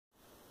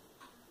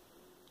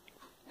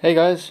Hey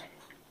guys,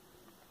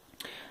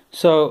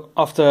 so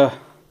after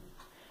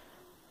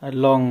a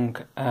long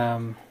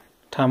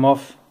time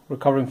off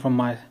recovering from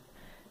my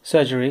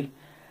surgery,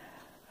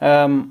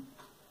 I'm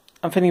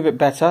feeling a bit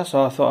better,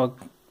 so I thought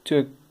I'd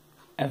do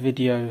a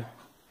video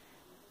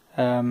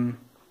on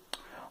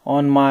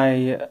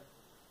my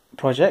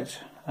project.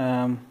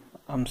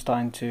 I'm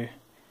starting to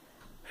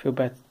feel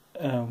better,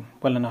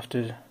 well enough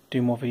to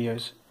do more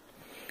videos.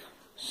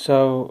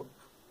 So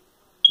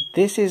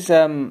this is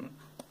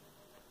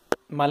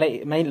my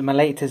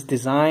latest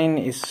design.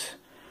 Is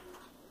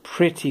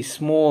pretty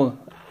small,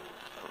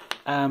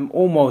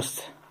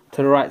 almost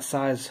to the right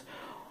size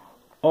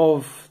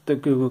of the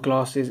Google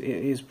glasses. It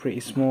is pretty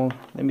small.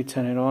 Let me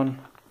turn it on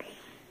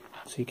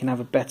so you can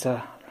have a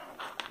better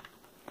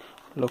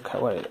look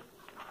at what it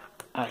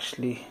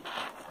actually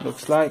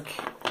looks like.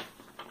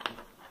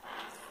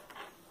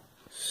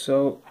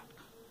 So,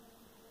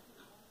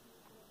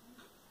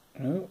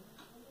 no,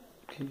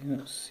 can you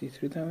not see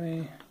through that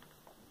way?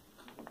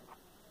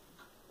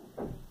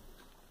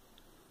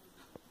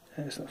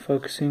 It's not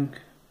focusing,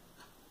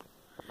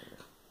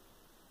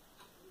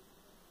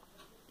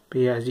 but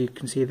yeah, as you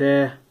can see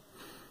there,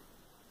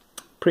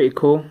 pretty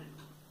cool.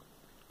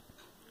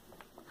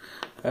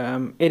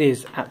 It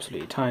is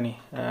absolutely tiny.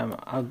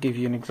 I'll give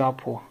you an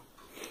example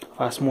of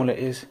how small it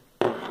is.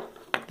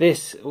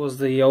 This was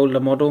the older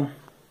model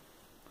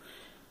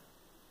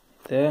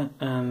there,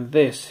 and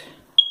this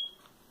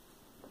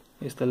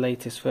is the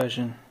latest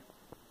version.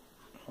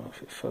 I don't know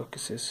if it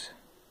focuses.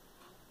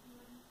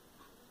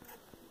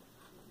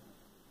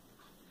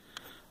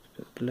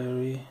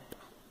 Blurry.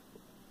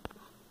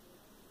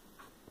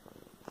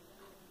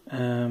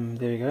 There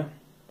we go.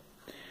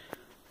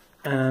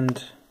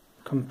 And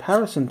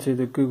comparison to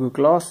the Google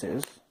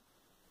glasses,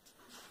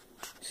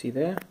 see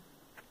there,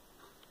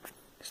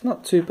 it's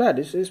not too bad.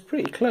 It's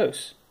pretty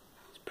close.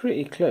 It's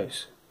pretty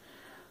close.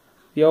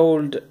 The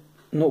old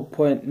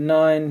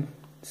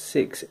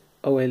 0.96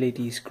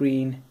 OLED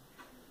screen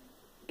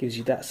gives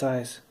you that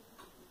size.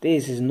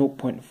 This is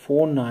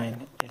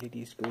 0.49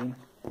 LED screen.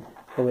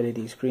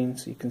 OLED screen,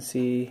 so you can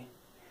see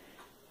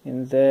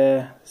in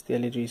there, it's the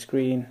LED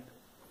screen,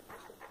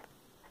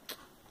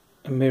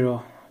 a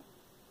mirror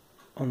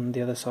on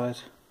the other side,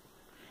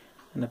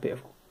 and a bit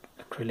of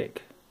acrylic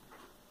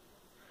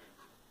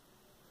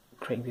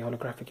creating the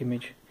holographic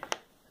image.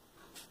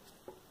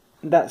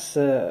 That's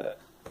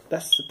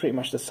pretty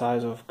much the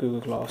size of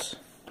Google Glass.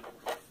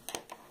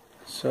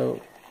 So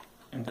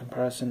in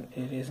comparison,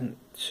 it isn't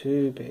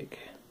too big.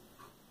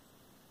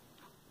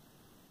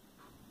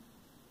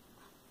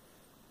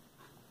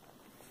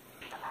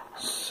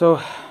 So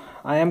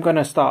I am going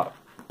to start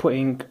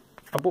putting,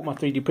 I bought my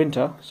 3D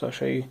printer, so I'll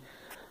show you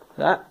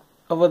that.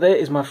 Over there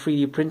is my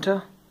 3D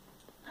printer.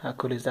 How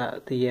cool is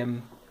that? The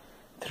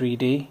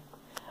 3D.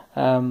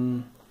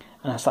 And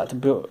I started to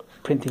build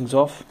printings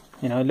off,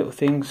 you know, little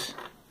things.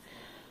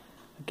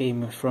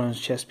 Game of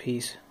Thrones chess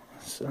piece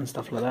and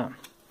stuff like that.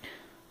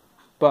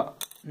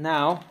 But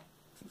now,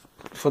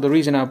 for the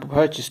reason I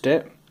purchased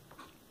it,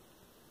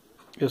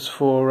 is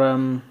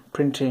for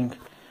printing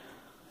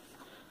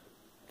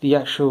the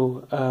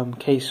actual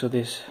case for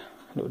this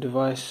little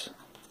device,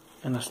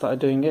 and I started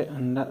doing it,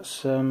 and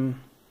that's a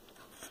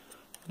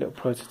little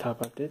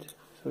prototype I did.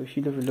 So if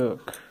you have a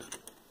look,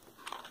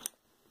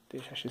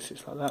 this actually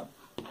sits like that,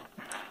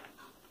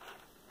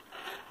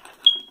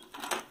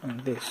 and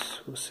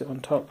this will sit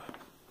on top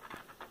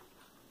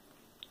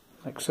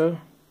like so,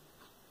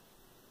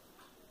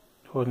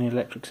 holding the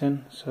electrics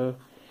in. So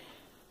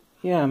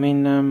yeah, I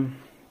mean,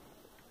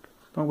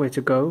 long way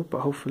to go, but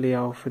hopefully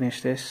I'll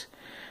finish this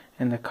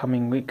in the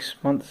coming weeks,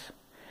 months.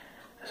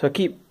 So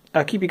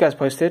I'll keep you guys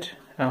posted.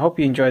 I hope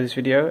you enjoy this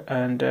video,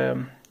 and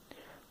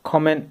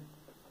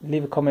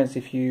leave a comments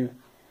if you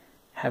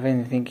have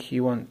anything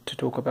you want to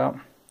talk about.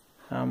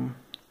 I'm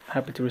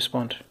happy to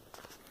respond.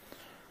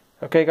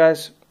 Okay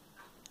guys,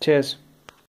 cheers.